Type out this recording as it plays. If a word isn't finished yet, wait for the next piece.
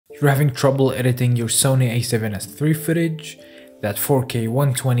You're having trouble editing your Sony A7S III footage, that 4K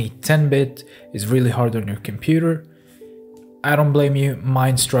 120 10-bit is really hard on your computer. I don't blame you,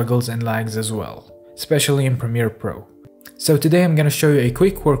 mine struggles and lags as well, especially in Premiere Pro. So today I'm gonna show you a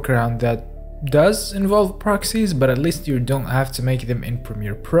quick workaround that does involve proxies, but at least you don't have to make them in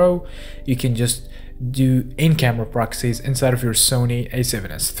Premiere Pro. You can just do in-camera proxies inside of your Sony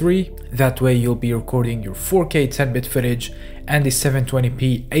A7S III. That way you'll be recording your 4K 10-bit footage and the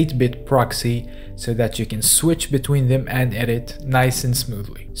 720p 8-bit proxy so that you can switch between them and edit nice and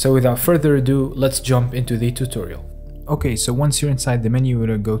smoothly. So without further ado, let's jump into the tutorial. Okay, so once you're inside the menu, you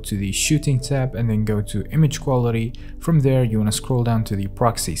want to go to the shooting tab and then go to image quality. From there, you want to scroll down to the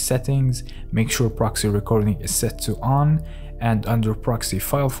proxy settings, make sure proxy recording is set to on, and under proxy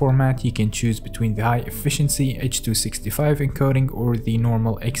file format, you can choose between the high efficiency H.265 encoding or the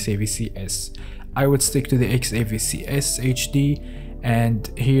normal XAVC-S. I would stick to the XAVC-S HD,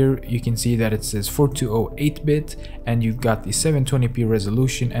 and here you can see that it says 4208 8-bit and you've got the 720p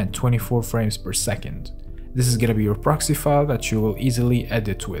resolution and 24 frames per second. This is gonna be your proxy file that you will easily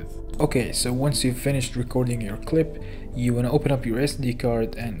edit with. Okay, so once you've finished recording your clip, you wanna open up your SD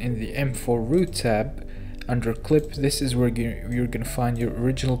card, and in the M4 root tab, under clip, this is where you're gonna find your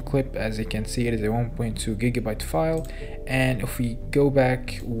original clip. As you can see, it is a 1.2 gigabyte file, and if we go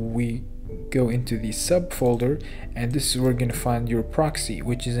back, we go into the subfolder, and this is where you're gonna find your proxy,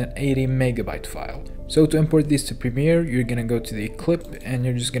 which is an 80 megabyte file. So to import this to Premiere, you're gonna go to the clip and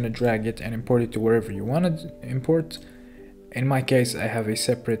you're just gonna drag it and import it to wherever you want to import. In my case, I have a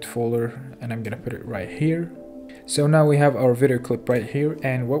separate folder and I'm gonna put it right here. So now we have our video clip right here,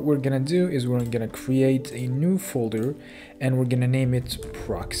 and what we're gonna do is we're gonna create a new folder and we're gonna name it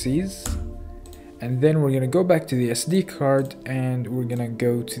Proxies. And then we're gonna go back to the SD card and we're gonna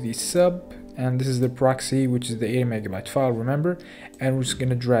go to the sub, and this is the proxy, which is the 80 megabyte file, remember, and we're just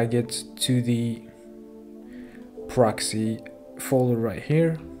gonna drag it to the proxy folder right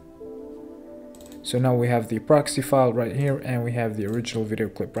here. So now we have the proxy file right here and we have the original video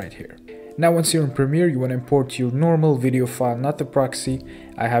clip right here. Now once you're in Premiere, you want to import your normal video file, not the proxy.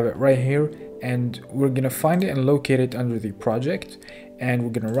 I have it right here, and we're gonna find it and locate it under the project, and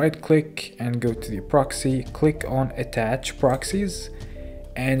we're gonna right click and go to the proxy, click on attach proxies,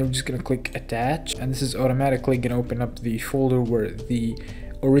 and we're just gonna click attach, and this is automatically gonna open up the folder where the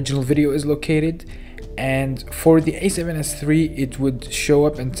original video is located. And for the A7S III, it would show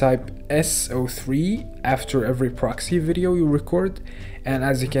up and type SO3 after every proxy video you record. And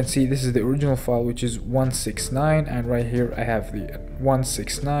as you can see, this is the original file, which is 169, and right here I have the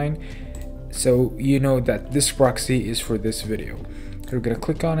 169. So you know that this proxy is for this video. We're gonna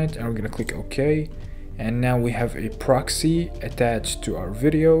click on it and we're gonna click OK. And now we have a proxy attached to our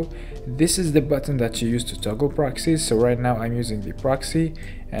video. This is the button that you use to toggle proxies. So right now I'm using the proxy,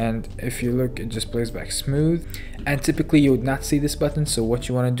 and if you look, it just plays back smooth. And typically you would not see this button, so what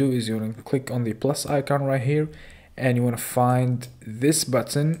you want to do is you want to click on the plus icon right here, and you want to find this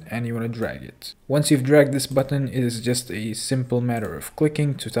button and you want to drag it. Once you've dragged this button, it is just a simple matter of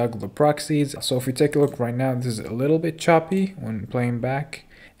clicking to toggle the proxies. So if we take a look right now, this is a little bit choppy when playing back.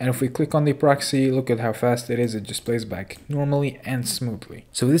 And if we click on the proxy, look at how fast it is. It just plays back normally and smoothly.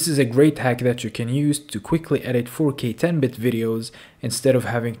 So this is a great hack that you can use to quickly edit 4K 10-bit videos instead of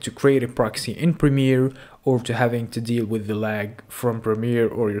having to create a proxy in Premiere or to having to deal with the lag from Premiere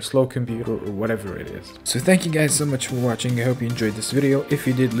or your slow computer or whatever it is. So thank you guys so much for watching. I hope you enjoyed this video. If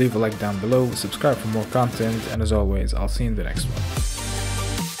you did, leave a like down below, subscribe for more content, and as always, I'll see you in the next one.